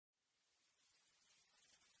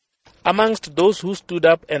Amongst those who stood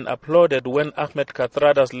up and applauded when Ahmed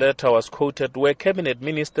Kathrada's letter was quoted were cabinet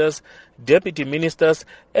ministers, deputy ministers,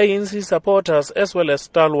 ANC supporters as well as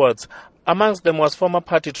stalwarts. Amongst them was former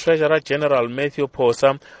party treasurer General Matthew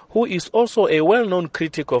Posa, who is also a well-known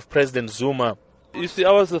critic of President Zuma. You see,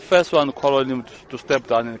 I was the first one calling him to step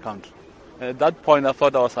down in the country. At that point I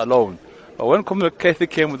thought I was alone. But when Comrade Kathy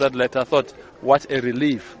came with that letter, I thought, what a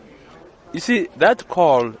relief. You see, that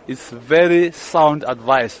call is very sound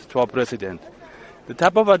advice to our president. The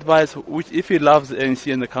type of advice which, if he loves the ANC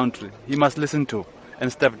in the country, he must listen to and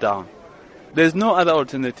step down. There is no other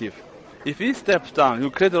alternative. If he steps down, he'll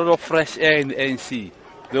create a lot of fresh air in the ANC.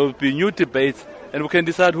 There will be new debates and we can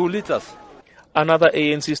decide who leads us. Another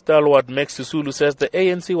ANC stalwart, Max Sisulu, says the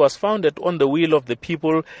ANC was founded on the will of the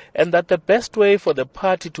people and that the best way for the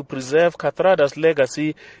party to preserve Kathrada's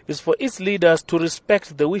legacy is for its leaders to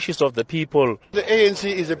respect the wishes of the people. The ANC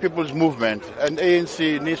is a people's movement, and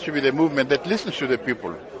ANC needs to be the movement that listens to the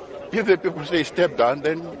people. If the people say step down,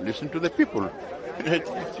 then listen to the people.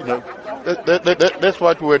 You know, that's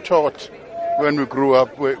what we were taught when we grew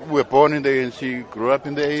up. We were born in the ANC, grew up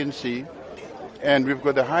in the ANC. And we've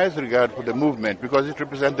got the highest regard for the movement because it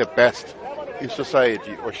represents the best in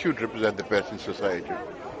society, or should represent the best in society.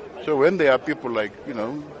 So when there are people like,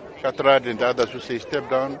 Kathrada and others who say step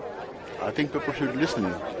down, I think people should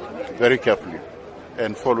listen very carefully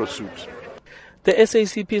and follow suit. The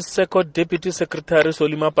SACP's second Deputy Secretary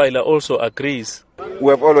Solima Paila also agrees. We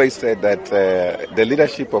have always said that the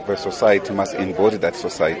leadership of a society must embody that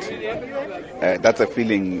society. That's a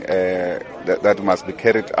feeling that must be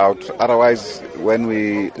carried out. Otherwise, when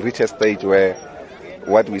we reach a stage where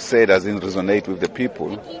what we say doesn't resonate with the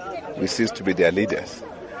people, we cease to be their leaders.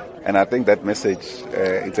 And I think that message,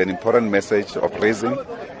 it's an important message of raising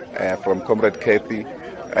from Comrade Kathy.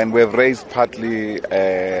 And we have raised partly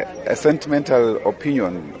a sentimental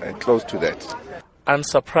opinion close to that.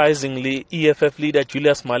 Unsurprisingly, EFF leader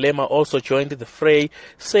Julius Malema also joined the fray,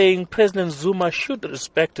 saying President Zuma should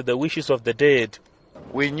respect the wishes of the dead.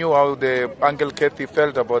 We knew how Uncle Kathy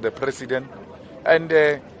felt about the president, and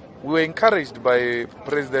we were encouraged by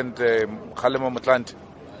President Kgalema Motlanthe,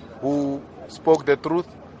 who spoke the truth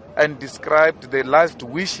and described the last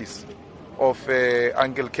wishes of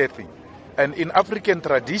Uncle Kathy. And in African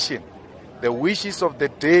tradition, the wishes of the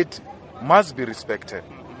dead must be respected.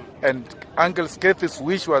 And Uncle Kathy's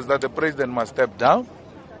wish was that the president must step down,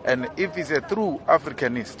 and if he's a true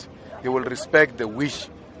Africanist, he will respect the wish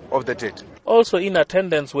of the dead. Also in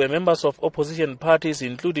attendance were members of opposition parties,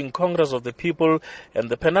 including Congress of the People and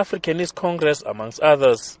the Pan-Africanist Congress, amongst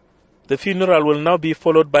others. The funeral will now be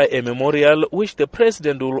followed by a memorial, which the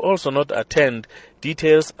president will also not attend.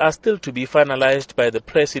 Details are still to be finalized by the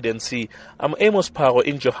presidency. I'm Amos Paro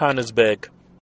in Johannesburg.